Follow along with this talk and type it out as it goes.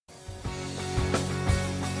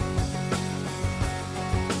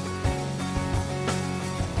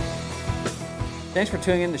Thanks for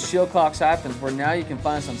tuning in to Shillcox Happens, where now you can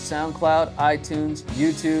find us on SoundCloud, iTunes,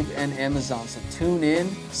 YouTube, and Amazon. So tune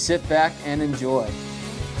in, sit back, and enjoy.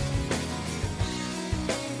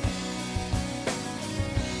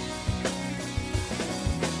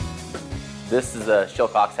 This is the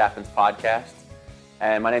Shillcox Happens podcast,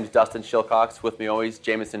 and my name is Dustin Shillcox. With me always,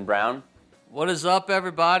 Jamison Brown. What is up,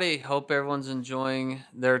 everybody? Hope everyone's enjoying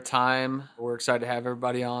their time. We're excited to have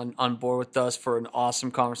everybody on board with us for an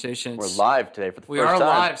awesome conversation. We're live today for the first time. We are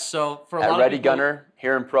live, so for a lot of Ready people, Gunner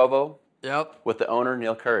here in Provo. Yep. With the owner,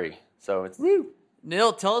 Neal Currey. So it's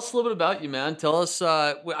Neal, tell us a little bit about you, man. Tell us.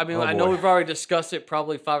 I know we've already discussed it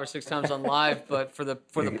probably 5 or 6 times on live, but for the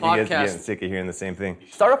podcast, you guys are getting sick of hearing the same thing.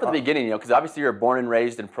 Start off at the beginning, because obviously you're born and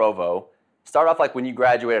raised in Provo. Start off like when you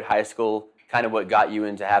graduated high school, kind of what got you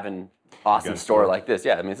into having awesome store like this.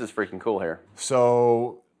 Yeah, I mean, this is freaking cool here.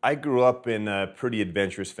 So I grew up in a pretty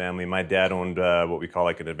adventurous family. My dad owned what we call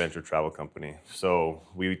like an adventure travel company. So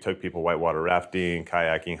we took people whitewater rafting,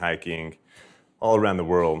 kayaking, hiking, all around the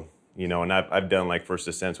world. You know, and I've done like first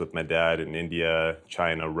ascents with my dad in India,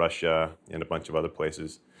 China, Russia, and a bunch of other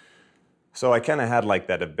places. So I kind of had like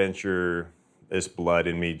that adventurous blood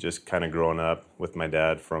in me just kind of growing up with my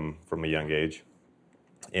dad from a young age.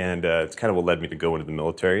 And it's kind of what led me to go into the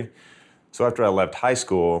military. So after I left high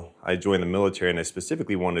school, I joined the military, and I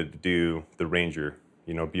specifically wanted to do the Ranger,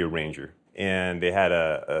 be a Ranger. And they had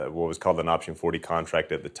a what was called an Option 40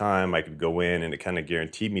 contract at the time. I could go in, and it kind of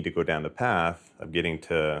guaranteed me to go down the path of getting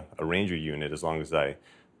to a Ranger unit as long as I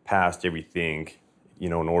passed everything,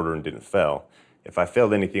 in order and didn't fail. If I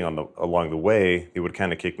failed anything along the way, they would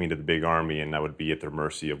kind of kick me to the big army, and I would be at their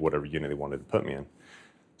mercy of whatever unit they wanted to put me in.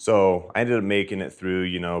 So I ended up making it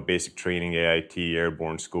through, basic training, AIT,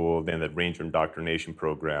 airborne school, then the Ranger Indoctrination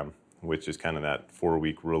program, which is kind of that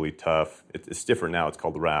 4-week really tough. It's different now. It's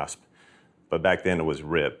called RASP. But back then it was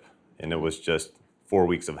RIP, and it was just 4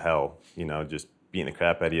 weeks of hell, just beating the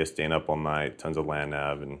crap out of you, staying up all night, tons of land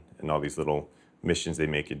nav, and all these little missions they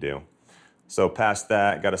make you do. So past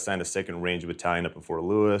that, got assigned a 2nd Ranger Battalion up in Fort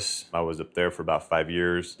Lewis. I was up there for about 5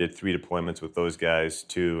 years, did 3 deployments with those guys,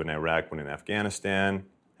 2 in Iraq, 1 in Afghanistan.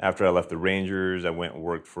 After I left the Rangers, I went and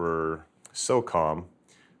worked for SOCOM,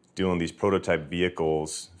 doing these prototype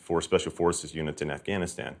vehicles for Special Forces units in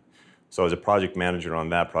Afghanistan. So I was a project manager on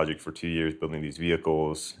that project for 2 years, building these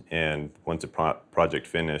vehicles. And once the project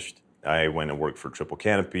finished, I went and worked for Triple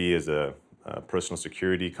Canopy as a personal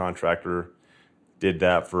security contractor. Did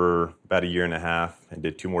that for about 1.5 years and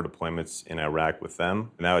did 2 more deployments in Iraq with them.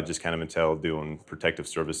 And that would just kind of entail doing protective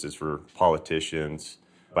services for politicians,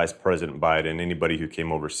 Vice President Biden, anybody who came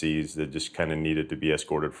overseas that just kind of needed to be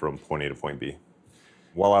escorted from point A to point B.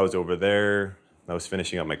 While I was over there, I was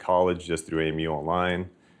finishing up my college just through AMU online,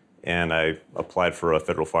 and I applied for a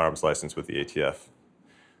federal firearms license with the ATF.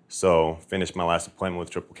 So finished my last deployment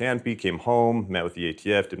with Triple Canopy, came home, met with the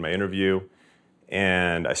ATF, did my interview,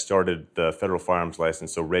 and I started the federal firearms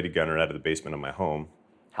license, so Ready Gunner, out of the basement of my home.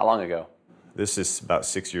 How long ago? This is about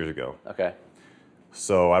 6 years ago. Okay.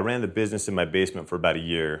 So I ran the business in my basement for about 1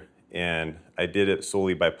 year, and I did it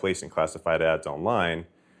solely by placing classified ads online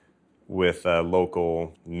with a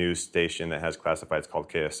local news station that has classifieds called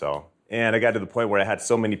KSL. And I got to the point where I had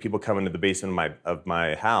so many people coming to the basement of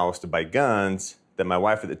my house to buy guns that my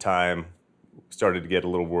wife at the time started to get a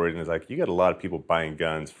little worried and was like, you got a lot of people buying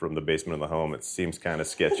guns from the basement of the home. It seems kind of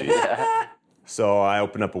sketchy. So I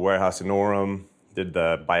opened up a warehouse in Orem, did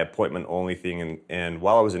the by appointment only thing, and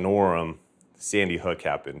while I was in Orem, Sandy Hook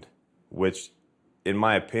happened, which, in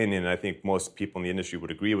my opinion, and I think most people in the industry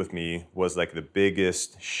would agree with me, was like the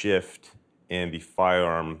biggest shift in the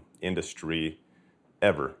firearm industry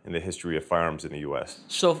ever in the history of firearms in the U.S.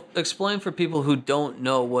 So explain for people who don't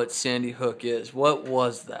know what Sandy Hook is. What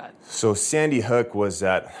was that? So Sandy Hook was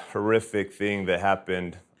that horrific thing that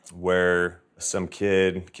happened where some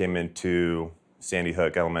kid came into Sandy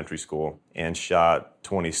Hook Elementary School and shot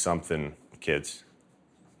 20-something kids.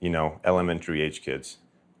 Elementary age kids.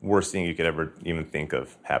 Worst thing you could ever even think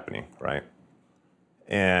of happening, right?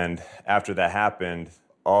 And after that happened,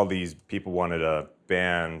 all these people wanted to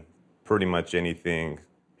ban pretty much anything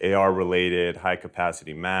AR-related,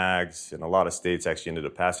 high-capacity mags, and a lot of states actually ended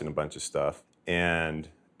up passing a bunch of stuff. And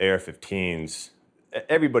AR-15s,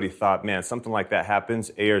 everybody thought, man, something like that happens,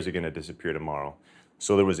 ARs are going to disappear tomorrow.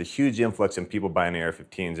 So there was a huge influx in people buying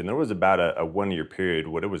AR-15s, and there was about a 1 year period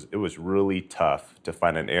where it was really tough to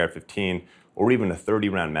find an AR-15 or even a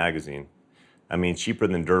 30-round magazine. I mean, Cheaper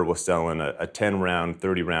Than Dirt was selling a 10-round,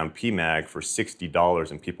 30-round PMag for $60,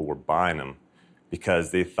 and people were buying them because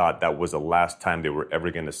they thought that was the last time they were ever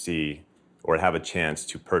going to see or have a chance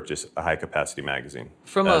to purchase a high-capacity magazine,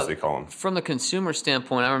 as they call them. From a consumer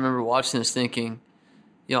standpoint, I remember watching this thinking,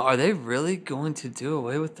 are they really going to do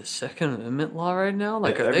away with the Second Amendment law right now?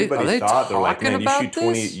 Like, are they talking about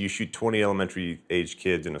this? You shoot 20 elementary-age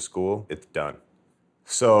kids in a school, it's done.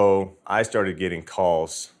 So I started getting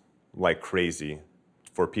calls like crazy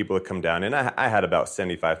for people to come down. And I had about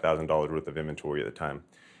 $75,000 worth of inventory at the time.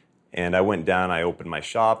 And I went down, I opened my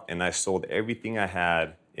shop, and I sold everything I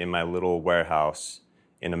had in my little warehouse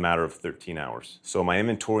in a matter of 13 hours. So my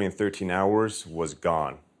inventory in 13 hours was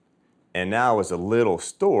gone. And now as a little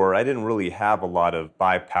store, I didn't really have a lot of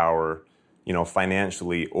buy power,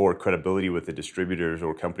 financially or credibility with the distributors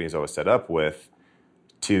or companies I was set up with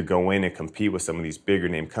to go in and compete with some of these bigger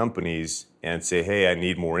name companies and say, hey, I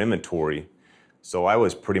need more inventory. So I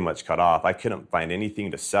was pretty much cut off. I couldn't find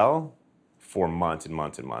anything to sell for months and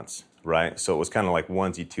months and months, right? So it was kind of like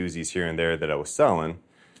onesie twosies here and there that I was selling,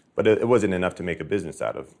 but it wasn't enough to make a business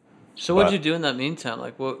out of. So what did you do in that meantime?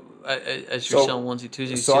 Like, what as you're selling onesie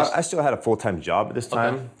twosies? So I still had a full-time job at this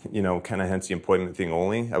time, kind of hence the employment thing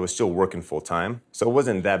only. I was still working full-time. So it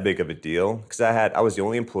wasn't that big of a deal because I was the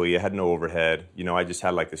only employee. I had no overhead. I just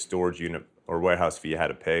had like the storage unit or warehouse fee I had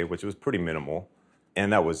to pay, which was pretty minimal.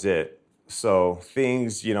 And that was it. So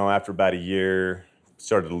things, after about a year,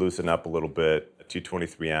 started to loosen up a little bit.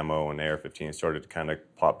 223 ammo and AR-15 started to kind of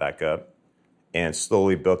pop back up. And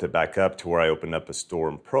slowly built it back up to where I opened up a store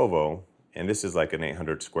in Provo. And this is like an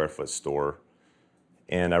 800 square foot store.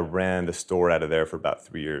 And I ran the store out of there for about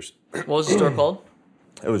 3 years. What was the store called?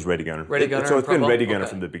 It was Ready Gunner. Ready Gunner. So it's been Ready Gunner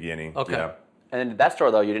from the beginning. Okay. Yeah. And in that store,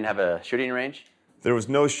 though, you didn't have a shooting range? There was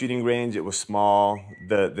no shooting range. It was small.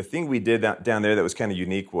 The thing we did down there that was kind of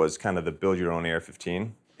unique was kind of the build your own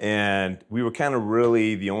AR-15. And we were kind of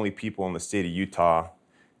really the only people in the state of Utah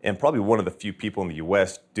and probably one of the few people in the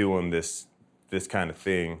U.S. doing this kind of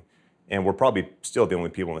thing, and we're probably still the only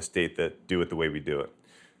people in the state that do it the way we do it.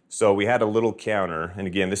 So we had a little counter, and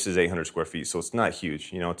again, this is 800 square feet, so it's not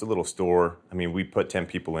huge. It's a little store. I mean, we put 10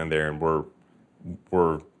 people in there, and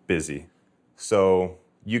we're busy. So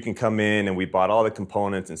you can come in, and we bought all the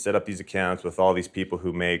components and set up these accounts with all these people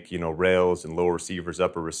who make, rails and lower receivers,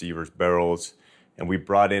 upper receivers, barrels, and we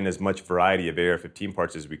brought in as much variety of AR-15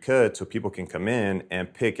 parts as we could so people can come in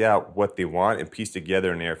and pick out what they want and piece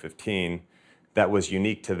together an AR-15 that was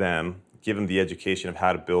unique to them, give them the education of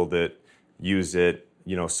how to build it, use it,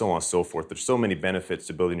 so on and so forth. There's so many benefits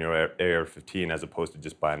to building your AR-15 as opposed to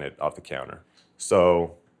just buying it off the counter.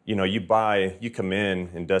 So, you come in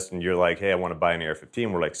and Dustin, you're like, hey, I want to buy an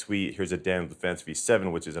AR-15. We're like, sweet, here's a Daniel Defense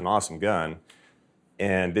V7, which is an awesome gun.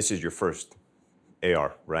 And this is your first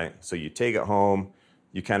AR, right? So you take it home,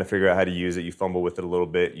 you kind of figure out how to use it, you fumble with it a little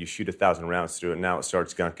bit, you shoot 1,000 rounds through it, now it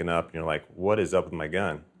starts gunking up, and you're like, what is up with my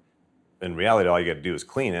gun? In reality, all you got to do is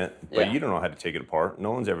clean it, but you don't know how to take it apart.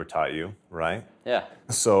 No one's ever taught you, right? Yeah.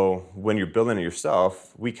 So when you're building it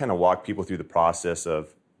yourself, we kind of walk people through the process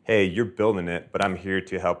of, hey, you're building it, but I'm here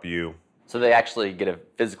to help you. So they actually get to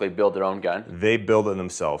physically build their own gun? They build it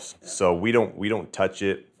themselves. So we don't touch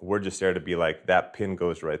it. We're just there to be like, that pin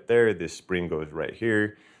goes right there, this spring goes right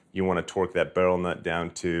here. You want to torque that barrel nut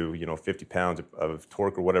down to, 50 pounds of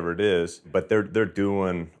torque or whatever it is, but they're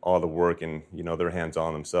doing all the work and, they're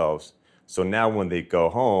hands-on themselves. So now when they go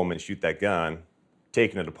home and shoot that gun,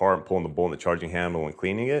 taking it apart and pulling the bolt and the charging handle and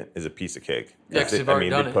cleaning it is a piece of cake. Yeah,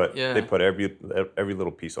 They put every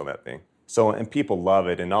little piece on that thing. So, and people love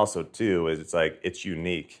it. And also, too, is it's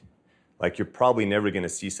unique. Like, you're probably never going to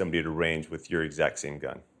see somebody at a range with your exact same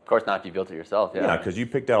gun. Of course not if you built it yourself, yeah. Yeah, because you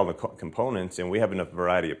picked out all the components, and we have enough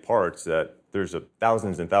variety of parts that there's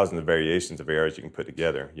thousands and thousands of variations of ARs you can put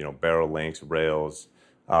together. Barrel lengths, rails,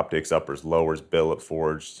 optics, uppers, lowers, billet,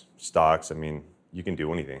 forged, stocks. I mean, you can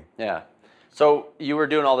do anything. Yeah. So you were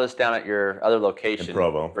doing all this down at your other location in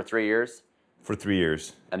Provo for 3 years? For 3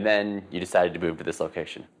 years. And then you decided to move to this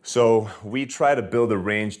location. So we tried to build a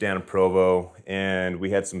range down in Provo, and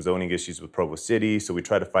we had some zoning issues with Provo City, so we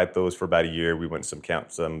tried to fight those for about a year. We went to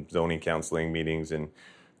some zoning counseling meetings and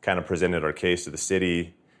kind of presented our case to the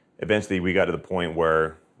city. Eventually, we got to the point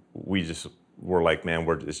where we just were like, man,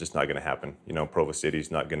 it's just not going to happen. Provo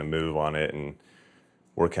City's not going to move on it, and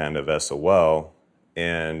we're kind of SOL.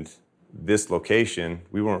 And this location,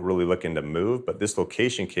 we weren't really looking to move, but this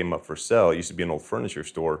location came up for sale. It used to be an old furniture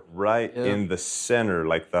store right in the center,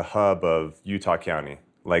 like the hub of Utah County.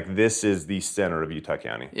 Like, this is the center of Utah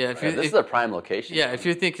County. Yeah, this is a prime location. Yeah, if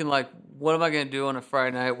you're thinking like, what am I going to do on a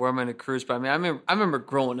Friday night? Where am I going to cruise? But I remember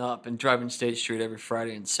growing up and driving State Street every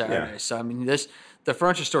Friday and Saturday. Yeah. So the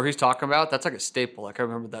furniture store he's talking about, that's like a staple. Like, I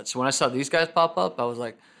remember that. So when I saw these guys pop up, I was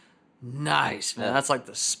like, nice, man. Yeah. That's like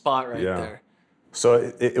the spot right there.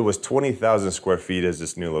 So it was 20,000 square feet as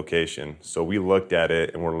this new location. So we looked at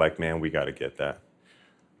it and we're like, man, we got to get that.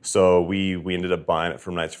 So we ended up buying it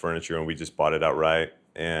from Knight's Furniture, and we just bought it outright.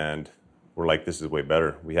 And we're like, this is way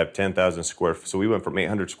better. We have 10,000 square. So we went from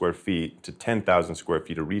 800 square feet to 10,000 square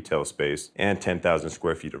feet of retail space and 10,000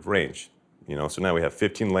 square feet of range. So now we have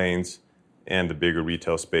 15 lanes and the bigger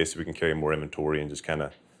retail space, so we can carry more inventory and just kind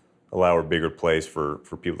of allow a bigger place for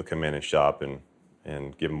people to come in and shop and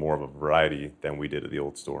give them more of a variety than we did at the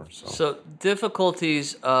old store. So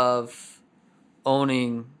difficulties of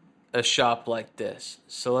owning a shop like this.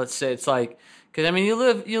 So let's say it's like, because I mean, you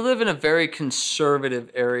live in a very conservative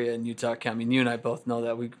area in Utah County. I mean, you and I both know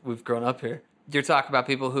that we've grown up here. You're talking about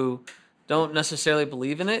people who don't necessarily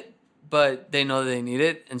believe in it, but they know they need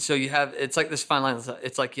it, and so it's like this fine line.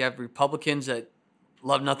 It's like you have Republicans that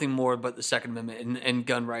love nothing more but the Second Amendment and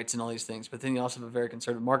gun rights and all these things, but then you also have a very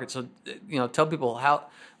conservative market. So tell people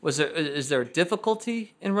is there a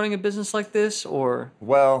difficulty in running a business like this, or?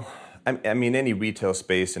 Well, I mean, any retail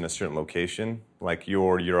space in a certain location, like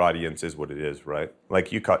your audience is what it is, right?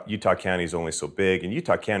 Like Utah County is only so big, and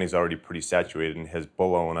Utah County is already pretty saturated and has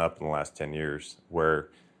blown up in the last 10 years, where,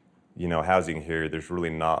 housing here, there's really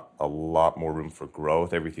not a lot more room for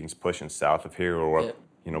growth. Everything's pushing south of here or up,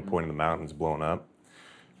 pointing the mountains, blowing up.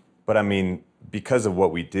 But I mean, because of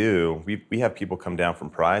what we do, we have people come down from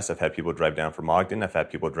Price. I've had people drive down from Ogden. I've had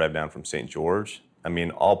people drive down from St. George. I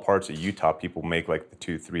mean, all parts of Utah, people make like the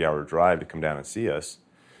 2-3 hour drive to come down and see us.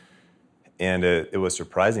 And it was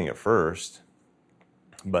surprising at first,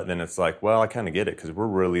 but then it's like, well, I kind of get it, because we're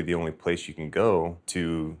really the only place you can go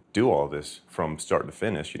to do all this from start to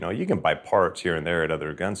finish. You can buy parts here and there at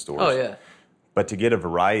other gun stores. Oh, yeah. But to get a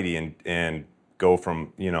variety and go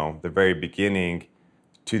from, the very beginning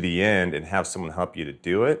to the end and have someone help you to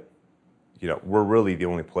do it, we're really the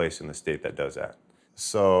only place in the state that does that.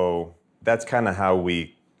 So that's kind of how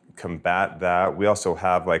we combat that. We also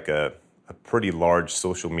have like a pretty large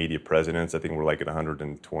social media presence. I think we're like at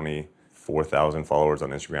 124,000 followers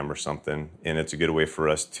on Instagram or something. And it's a good way for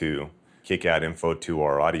us to kick out info to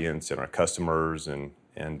our audience and our customers and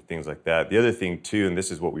things like that. The other thing too, and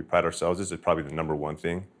this is what we pride ourselves, this is probably the number one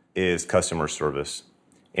thing, is customer service.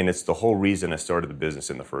 And it's the whole reason I started the business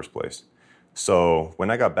in the first place. So when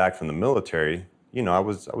I got back from the military, I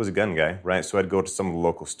was a gun guy, right? So I'd go to some of the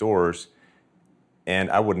local stores, and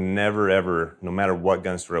I would never, ever, no matter what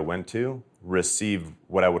gun store I went to, receive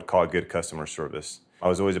what I would call good customer service. I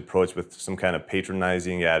was always approached with some kind of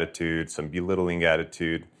patronizing attitude, some belittling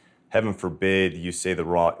attitude. Heaven forbid you say the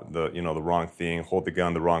wrong thing, hold the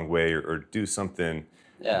gun the wrong way, or do something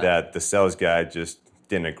that the sales guy just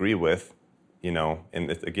didn't agree with.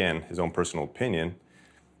 And it's, again, his own personal opinion,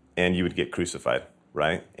 and you would get crucified,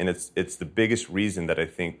 right? And it's the biggest reason that I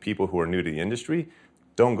think people who are new to the industry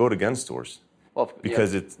don't go to gun stores,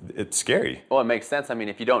 because it's scary. Well, it makes sense. I mean,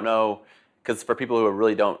 if you don't know, because for people who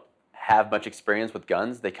really don't have much experience with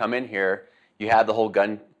guns, they come in here, you have the whole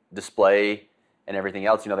gun display and everything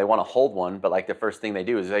else. They want to hold one, but like the first thing they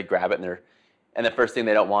do is they grab it, and the first thing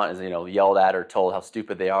they don't want is yelled at or told how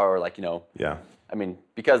stupid they are, or Yeah. I mean,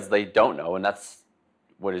 because they don't know, and that's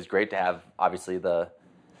what is great to have, obviously,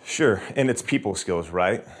 Sure, and it's people skills,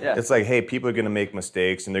 right? Yeah. It's like, hey, people are going to make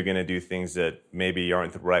mistakes, and they're going to do things that maybe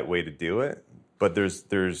aren't the right way to do it, but there's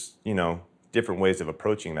different ways of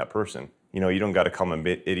approaching that person. You don't got to call them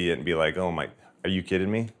an idiot and be like, oh my, are you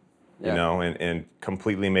kidding me? Yeah. And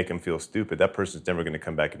completely make them feel stupid. That person's never going to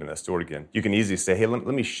come back into that store again. You can easily say, hey, let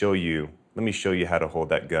me show you how to hold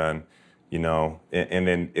that gun. And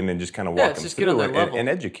then just kind of walk them through it and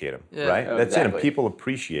educate them, right? Oh, that's exactly. it, and people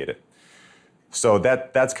appreciate it. So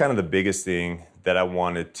that's kind of the biggest thing that I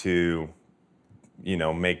wanted to,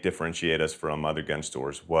 differentiate us from other gun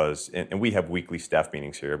stores was, and we have weekly staff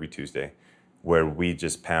meetings here every Tuesday, where we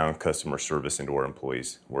just pound customer service into our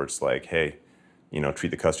employees, where it's like, hey, treat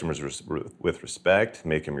the customers with respect,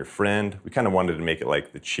 make them your friend. We kind of wanted to make it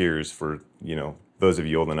like the Cheers for, those of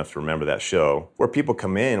you old enough to remember that show, where people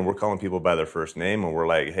come in and we're calling people by their first name, and we're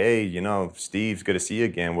like, hey, Steve, good to see you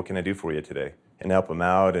again. What can I do for you today? And help them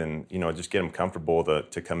out, and just get them comfortable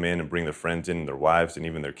to come in and bring their friends in, and their wives, and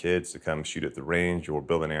even their kids to come shoot at the range or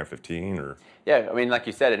build an AR-15 or. Yeah, I mean, like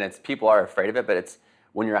you said, and it's people are afraid of it, but it's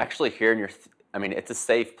when you're actually here and it's a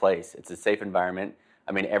safe place. It's a safe environment.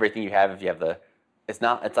 I mean, everything you have, if you have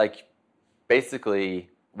it's like basically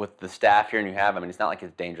with the staff here and it's not like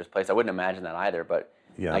it's a dangerous place. I wouldn't imagine that either, but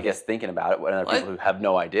I guess thinking about it, when other people who have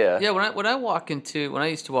no idea. Yeah, when I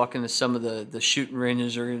used to walk into some of the shooting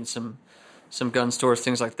ranges or in some gun stores,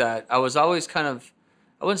 things like that, I was always kind of,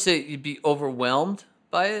 I wouldn't say you'd be overwhelmed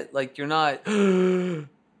by it. Like you're not,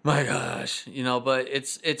 my gosh, but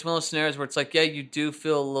it's one of those scenarios where it's like, yeah, you do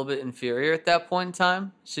feel a little bit inferior at that point in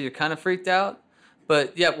time, so you're kind of freaked out.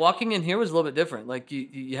 But yeah, walking in here was a little bit different. Like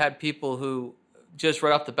you had people who, just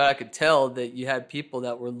right off the bat, I could tell that you had people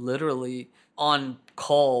that were literally on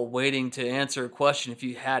call waiting to answer a question if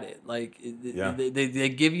you had it. Like Yeah. they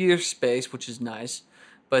give you your space, which is nice,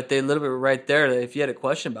 but they literally were right there. That if you had a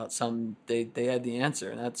question about something, they had the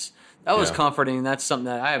answer, and that was Yeah. comforting. That's something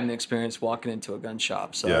that I haven't experienced walking into a gun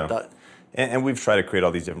shop. So Yeah. I thought, And we've tried to create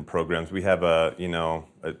all these different programs. We have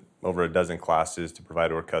over a dozen classes to provide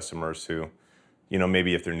to our customers who,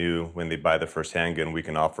 maybe if they're new, when they buy the first handgun, we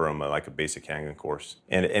can offer them like a basic handgun course.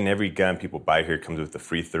 And every gun people buy here comes with a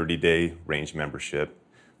free 30-day range membership.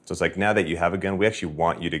 So it's like, now that you have a gun, we actually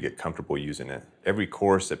want you to get comfortable using it. Every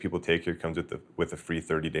course that people take here comes with a free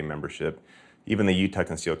 30-day membership. Even the Utah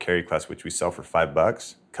Concealed Carry class, which we sell for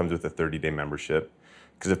 $5, comes with a 30-day membership.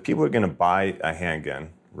 Because if people are going to buy a handgun,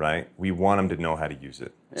 right, we want them to know how to use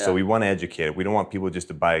it. Yeah. So we want to educate it. We don't want people just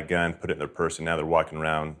to buy a gun, put it in their purse, and now they're walking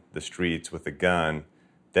around the streets with a gun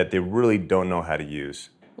that they really don't know how to use.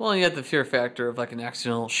 well, you had the fear factor of like an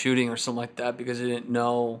accidental shooting or something like that because they didn't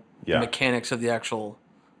know Yeah. the mechanics of the actual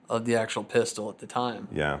pistol at the time.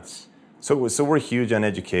 Yeah. So we're huge on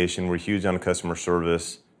education. We're huge on customer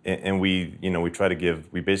service, and we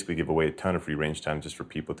basically give away a ton of free range time just for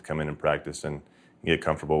people to come in and practice and get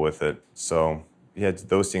comfortable with it. So yeah, it's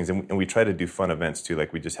those things, and we try to do fun events too.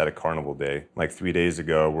 Like we just had a carnival day like 3 days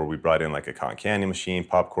ago where we brought in like a cotton candy machine,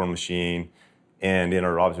 popcorn machine, and in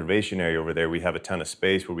our observation area over there we have a ton of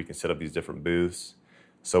space where we can set up these different booths.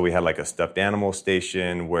 So we had like a stuffed animal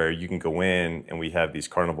station where you can go in, and we have these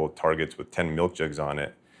carnival targets with 10 milk jugs on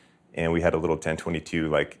it. And we had a little 1022,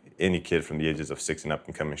 like any kid from the ages of 6 and up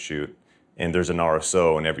can come and shoot. And there's an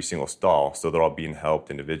RSO in every single stall, so they're all being helped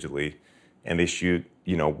individually. And they shoot,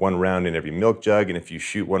 one round in every milk jug. And if you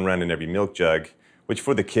shoot one round in every milk jug, which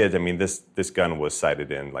for the kids, I mean, this gun was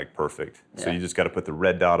sighted in like perfect. Yeah. So you just got to put the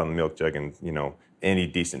red dot on the milk jug and, any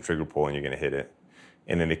decent trigger pull and you're going to hit it.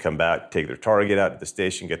 And then they come back, take their target out to the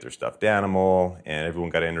station, get their stuffed animal, and everyone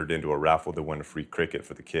got entered into a raffle to win a free cricket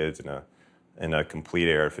for the kids and a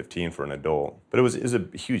complete AR-15 for an adult. But it was a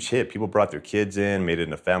huge hit. People brought their kids in, made it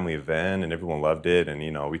in a family event, and everyone loved it. And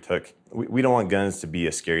we don't want guns to be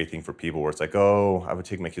a scary thing for people where it's like, oh, I would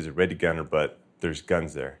take my kids to Ready Gunner, but there's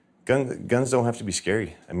guns there. Guns don't have to be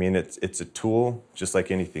scary. I mean, it's a tool just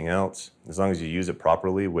like anything else. As long as you use it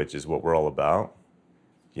properly, which is what we're all about,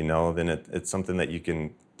 then it's something that you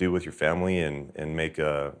can do with your family and make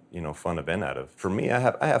a fun event out of. For me, I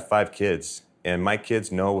have 5 kids, and my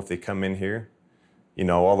kids know if they come in here,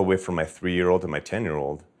 all the way from my 3-year-old to my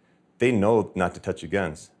 10-year-old, they know not to touch the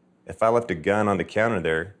guns. If I left a gun on the counter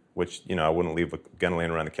there, which I wouldn't leave a gun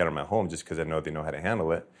laying around the counter in my home just because I know they know how to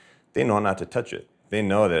handle it, they know not to touch it. They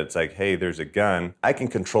know that it's like, hey, there's a gun. I can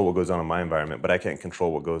control what goes on in my environment, but I can't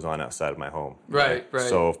control what goes on outside of my home. Right.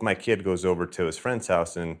 So if my kid goes over to his friend's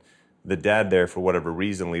house and the dad there, for whatever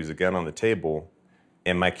reason, leaves a gun on the table,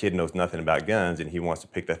 and my kid knows nothing about guns, and he wants to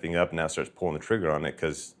pick that thing up and now starts pulling the trigger on it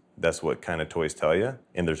because that's what kind of toys tell you,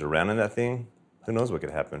 and there's a round in that thing, who knows what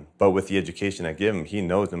could happen. But with the education I give him, he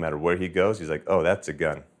knows no matter where he goes, he's like, oh, that's a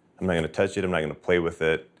gun. I'm not going to touch it. I'm not going to play with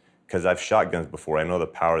it because I've shot guns before. I know the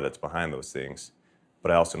power that's behind those things. But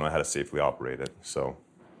I also know how to safely operate it. So,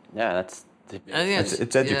 Yeah, that's I think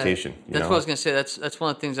it's education. That's what I was going to say. That's one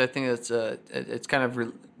of the things I think that's it's kind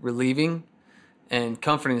of relieving and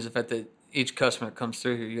comforting is the fact that each customer that comes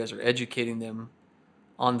through here, you guys are educating them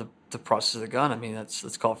on the process of the gun. I mean,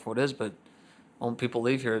 let's call it for what it is. But when people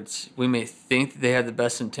leave here, we may think that they have the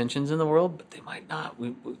best intentions in the world, but they might not.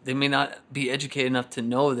 They may not be educated enough to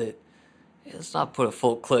know that. Hey, let's not put a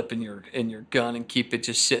full clip in your gun and keep it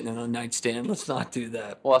just sitting in a nightstand. Let's not do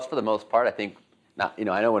that. Well, that's for the most part. I think not.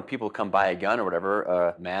 I know when people come buy a gun or whatever,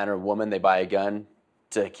 a man or woman, they buy a gun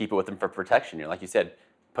to keep it with them for protection. Like you said,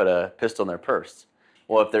 put a pistol in their purse.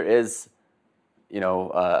 Well, if there is,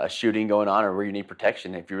 a shooting going on or where you need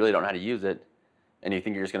protection, if you really don't know how to use it, and you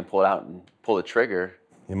think you're just going to pull it out and pull the trigger,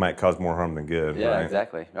 it might cause more harm than good. Yeah, right?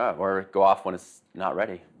 Exactly. Or go off when it's not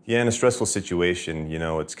ready. Yeah, in a stressful situation,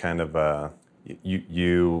 it's kind of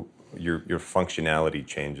your functionality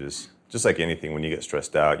changes. Just like anything, when you get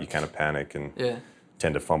stressed out, you kind of panic and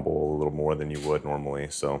tend to fumble a little more than you would normally.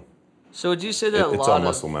 So would you say that it's all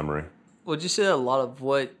muscle memory? Would you say that a lot of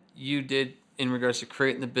what you did in regards to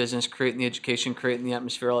creating the business, creating the education, creating the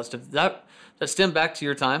atmosphere, all that stuff, that stemmed back to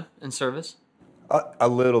your time in service? A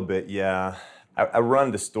little bit, yeah. I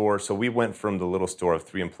run the store, so we went from the little store of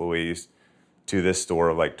 3 employees to this store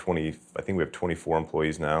of like 20, I think we have 24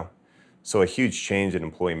 employees now. So a huge change in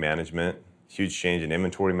employee management, huge change in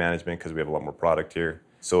inventory management because we have a lot more product here.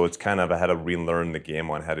 So it's kind of, I had to relearn the game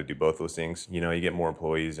on how to do both those things. You get more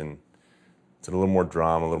employees and it's a little more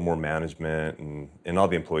drama, a little more management, and all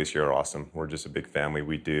the employees here are awesome. We're just a big family.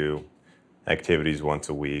 We do activities once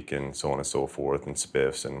a week and so on and so forth, and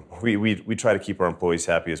spiffs. And we try to keep our employees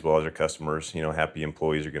happy as well as our customers. Happy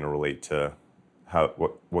employees are going to relate to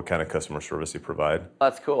what kind of customer service they provide.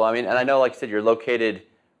 That's cool. I mean, and I know, like you said, you're located,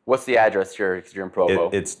 what's the address here? Because you're in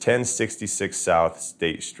Provo. It's 1066 South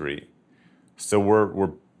State Street. So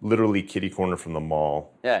we're literally kitty corner from the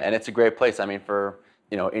mall. Yeah, and it's a great place. I mean, for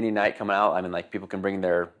any night coming out, I mean, like people can bring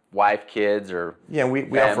their wife, kids, or yeah. We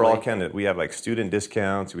offer all kind of. We have like student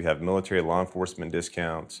discounts. We have military law enforcement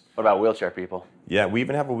discounts. What about wheelchair people? Yeah, we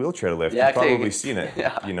even have a wheelchair lift. Yeah, You've probably seen it.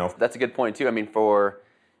 Yeah, that's a good point too. I mean, for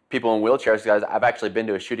people in wheelchairs, guys, I've actually been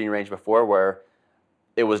to a shooting range before where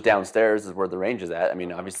it was downstairs is where the range is at. I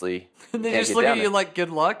mean, obviously. They just look at you like, good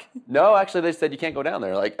luck? No, actually, they said you can't go down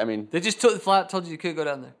there. Like, I mean. They just told you couldn't go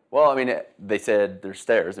down there. Well, I mean, they said there's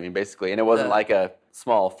stairs. I mean, basically. And it wasn't like a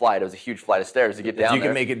small flight. It was a huge flight of stairs to get down there. If you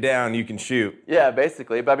can make it down, you can shoot. Yeah,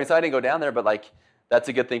 basically. But I mean, so I didn't go down there, but like, that's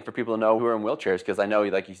a good thing for people to know who are in wheelchairs because I know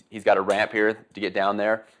like he's got a ramp here to get down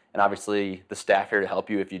there. And obviously, the staff here to help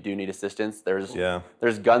you if you do need assistance. There's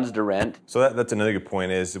guns to rent. So that's another good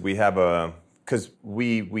point is we have because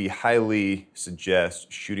we highly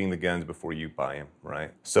suggest shooting the guns before you buy them,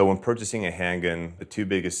 right? So when purchasing a handgun, the two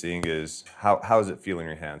biggest thing is how does it feel in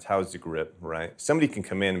your hands? How is the grip, right? Somebody can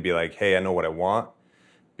come in and be like, hey, I know what I want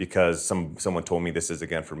because someone told me this is a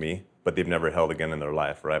gun for me, but they've never held a gun in their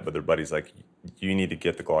life, right? But their buddy's like, you need to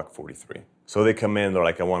get the Glock 43. So they come in, they're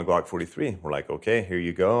like, I want a Glock 43. We're like, okay, here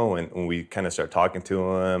you go. And when we kind of start talking to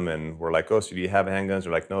them and we're like, oh, so do you have handguns?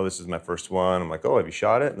 They're like, no, this is my first one. I'm like, oh, have you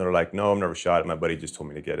shot it? And they're like, no, I've never shot it. My buddy just told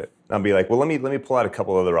me to get it. And I'll be like, well, let me pull out a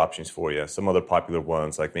couple other options for you. Some other popular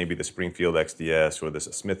ones, like maybe the Springfield XDS or the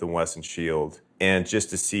Smith & Wesson Shield. And just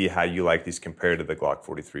to see how you like these compared to the Glock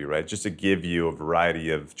 43, right? Just to give you a variety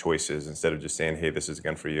of choices instead of just saying, hey, this is a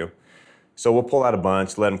gun for you. So we'll pull out a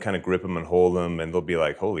bunch, let them kind of grip them and hold them, and they'll be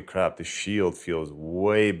like, holy crap, the Shield feels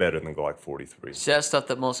way better than Glock 43. See, that's stuff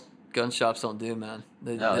that most gun shops don't do, man.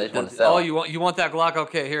 They just want to sell. Oh, you want that Glock?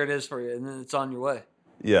 Okay, here it is for you, and then it's on your way.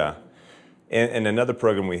 Yeah. And another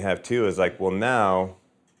program we have, too, is like, well, now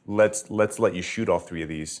let's let you shoot all three of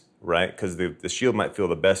these, right? Because the Shield might feel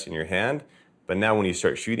the best in your hand, but now when you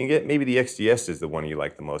start shooting it, maybe the XDS is the one you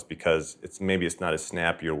like the most because it's not as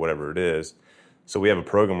snappy or whatever it is. So we have a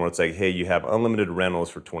program where it's like, hey, you have unlimited rentals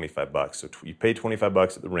for $25. So you pay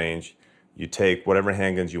 $25 at the range, you take whatever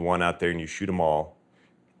handguns you want out there and you shoot them all.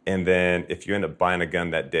 And then if you end up buying a gun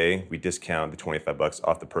that day, we discount the $25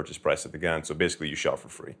 off the purchase price of the gun. So basically you shot for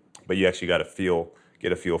free. But you actually got to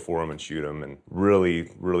get a feel for them and shoot them and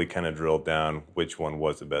really, really kind of drill down which one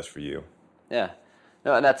was the best for you. Yeah.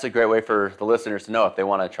 No, and that's a great way for the listeners to know if they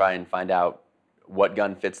want to try and find out what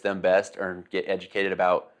gun fits them best or get educated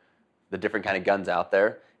about the different kind of guns out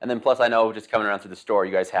there. And then plus I know just coming around through the store,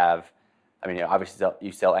 you guys have, I mean, obviously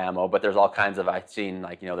you sell ammo, but there's all kinds of, I've seen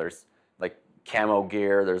like, there's like camo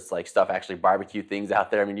gear, there's like stuff, actually barbecue things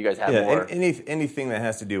out there. I mean, you guys have more. Anything that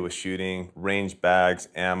has to do with shooting, range bags,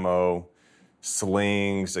 ammo,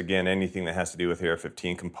 slings, again, anything that has to do with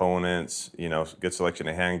AR-15 components, good selection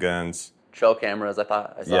of handguns. Trail cameras, I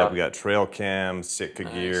saw. Yeah, we got trail cams, Sitka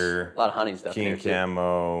gear. A lot of hunting stuff. King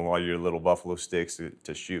camo, all your little buffalo sticks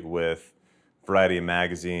to shoot with, variety of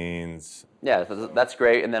magazines. Yeah, that's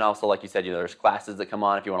great. And then also, like you said, there's classes that come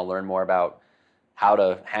on if you want to learn more about how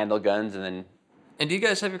to handle guns. And do you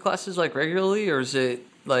guys have your classes like regularly, or is it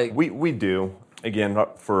like? We do. Again,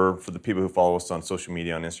 for the people who follow us on social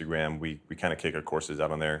media, on Instagram, we kind of kick our courses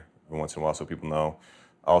out on there every once in a while so people know.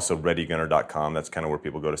 Also, readygunner.com, that's kind of where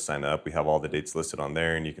people go to sign up. We have all the dates listed on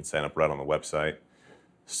there, and you can sign up right on the website.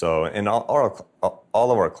 So, and all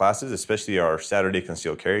of our classes, especially our Saturday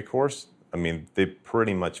concealed carry course, I mean, they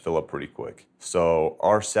pretty much fill up pretty quick. So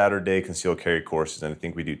our Saturday concealed carry courses, and I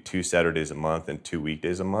think we do 2 Saturdays a month and 2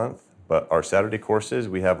 weekdays a month. But our Saturday courses,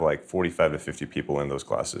 we have like 45 to 50 people in those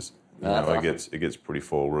classes. Awesome. It gets pretty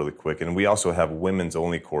full really quick. And we also have women's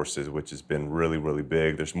only courses, which has been really, really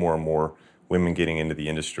big. There's more and more women getting into the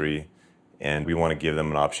industry, and we want to give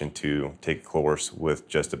them an option to take a course with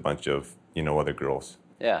just a bunch of other girls.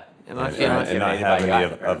 Yeah, and not have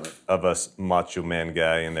any of us macho man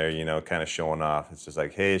guy in there, kind of showing off. It's just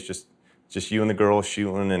like, hey, it's just you and the girls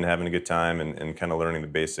shooting and having a good time and kind of learning the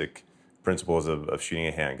basic principles of shooting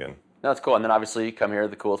a handgun. No, that's cool. And then obviously you come here,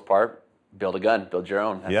 the coolest part, build a gun, build your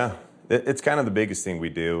own. Yeah. It's kind of the biggest thing we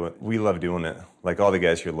do. We love doing it. Like all the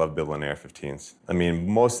guys here love building AR-15s. I mean,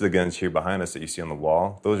 most of the guns here behind us that you see on the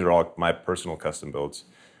wall, those are all my personal custom builds.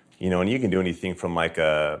 And you can do anything from like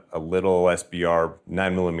a little SBR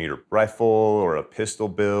 9mm rifle or a pistol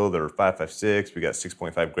build or 5.56. We got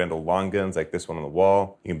 6.5 Grendel long guns like this one on the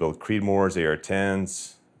wall. You can build Creedmoors,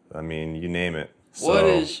 AR-10s. I mean, you name it.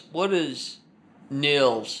 What is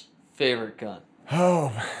Neal's favorite gun?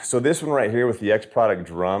 Oh, so this one right here with the X Product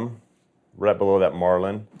drum, right below that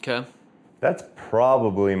Marlin. Okay. That's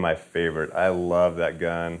probably my favorite. I love that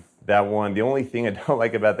gun. That one, the only thing I don't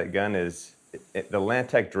like about that gun is the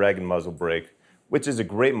Lantac Dragon muzzle brake, which is a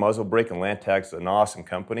great muzzle brake, and Lantac's an awesome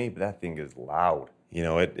company, but that thing is loud.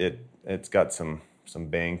 It's got some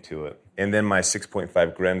bang to it. And then my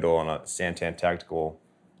 6.5 Grendel on a Santan Tactical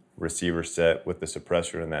receiver set with the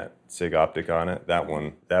suppressor and that SIG optic on it. That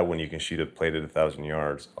one you can shoot a plate at 1,000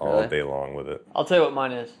 yards all day long with it. I'll tell you what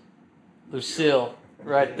mine is. Lucille,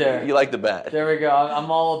 right there. You like the bat. There we go.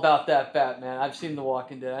 I'm all about that bat, man. I've seen The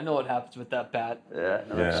Walking Dead. I know what happens with that bat.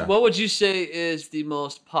 Yeah. So what would you say is the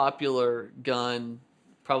most popular gun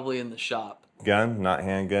probably in the shop? Gun, not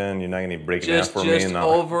handgun. You're not going to break it Just down for me.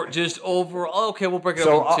 just over. Oh, okay, we'll break it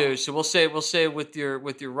up into two. So we'll say with your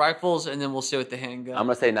rifles, and then we'll say with the handgun. I'm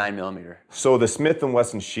gonna say 9mm. So the Smith &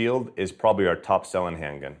 Wesson Shield is probably our top selling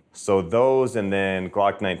handgun. So those, and then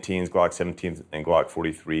Glock 19s, Glock 17s, and Glock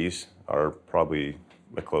 43s are probably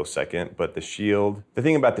a close second. But the Shield, the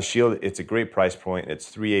thing about the Shield, it's a great price point.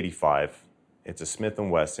 It's $385. It's a Smith &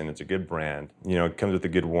 Wesson. It's a good brand. It comes with a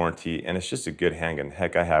good warranty, and it's just a good handgun.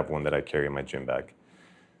 Heck, I have one that I carry in my gym bag.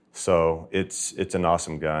 So it's an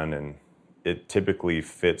awesome gun, and it typically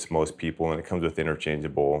fits most people, and it comes with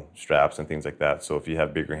interchangeable straps and things like that. So if you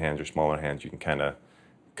have bigger hands or smaller hands, you can kind of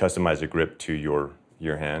customize the grip to your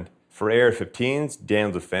hand. For AR-15s,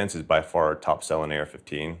 Daniel Defense is by far our top selling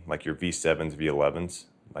AR-15, like your V7s, V11s.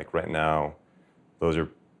 Like right now, those are,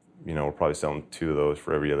 we're probably selling 2 of those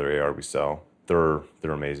for every other AR we sell. They're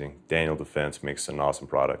amazing. Daniel Defense makes an awesome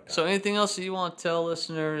product. So anything else that you want to tell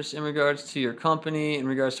listeners in regards to your company, in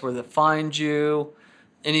regards to where they find you,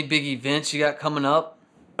 any big events you got coming up?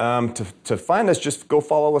 To find us, just go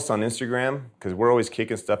follow us on Instagram, because we're always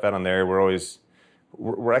kicking stuff out on there.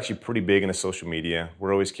 We're actually pretty big into social media.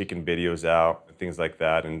 We're always kicking videos out and things like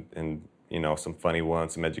that, and some funny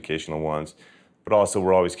ones, some educational ones. But also,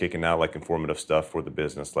 we're always kicking out like informative stuff for the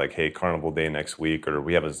business, like, hey, Carnival Day next week, or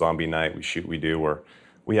we have a zombie night we do, or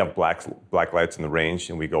we have black lights in the range,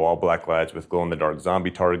 and we go all black lights with glow-in-the-dark zombie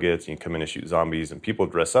targets, and you come in and shoot zombies, and people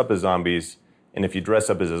dress up as zombies, and if you dress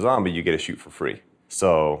up as a zombie, you get to shoot for free.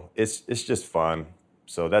 So it's just fun.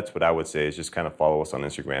 So that's what I would say, is just kind of follow us on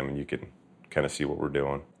Instagram, and you can kind of see what we're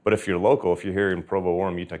doing. But if you're local, if you're here in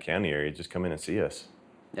Provo-Orem, Utah County area, just come in and see us.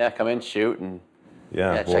 Yeah, come in, shoot, and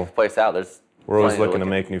check the place out. We're always looking to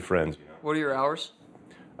make new friends. What are your hours?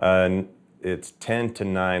 It's 10 to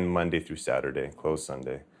 9 Monday through Saturday, closed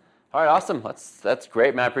Sunday. All right, awesome. That's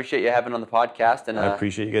great, man. I appreciate you having on the podcast. And I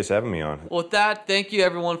appreciate you guys having me on. Well, with that, thank you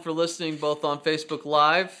everyone for listening, both on Facebook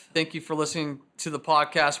Live. Thank you for listening to the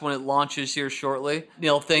podcast when it launches here shortly.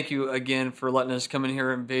 Neal, thank you again for letting us come in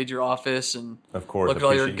here and invade your office and of course, look at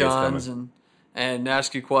all your guns and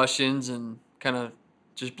ask you questions and kind of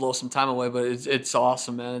just blow some time away. But it's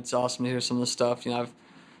awesome, man. It's awesome to hear some of the stuff.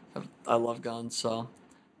 I love guns, so.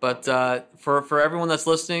 But for everyone that's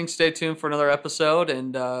listening, stay tuned for another episode,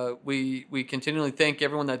 and we continually thank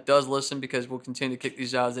everyone that does listen, because we'll continue to kick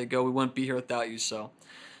these out as they go. We wouldn't be here without you. So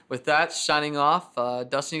with that, signing off.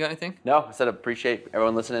 Dustin, you got anything? No, I said I appreciate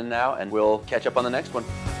everyone listening now, and we'll catch up on the next one.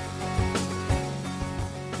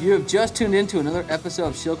 You have just tuned into another episode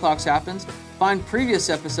of Shillcox Happens. Find previous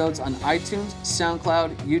episodes on iTunes,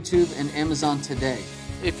 SoundCloud, YouTube, and Amazon today.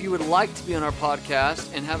 If you would like to be on our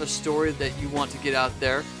podcast and have a story that you want to get out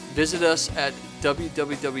there, visit us at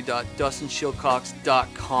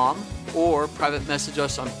www.dustinshillcox.com or private message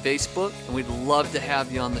us on Facebook, and we'd love to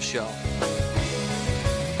have you on the show.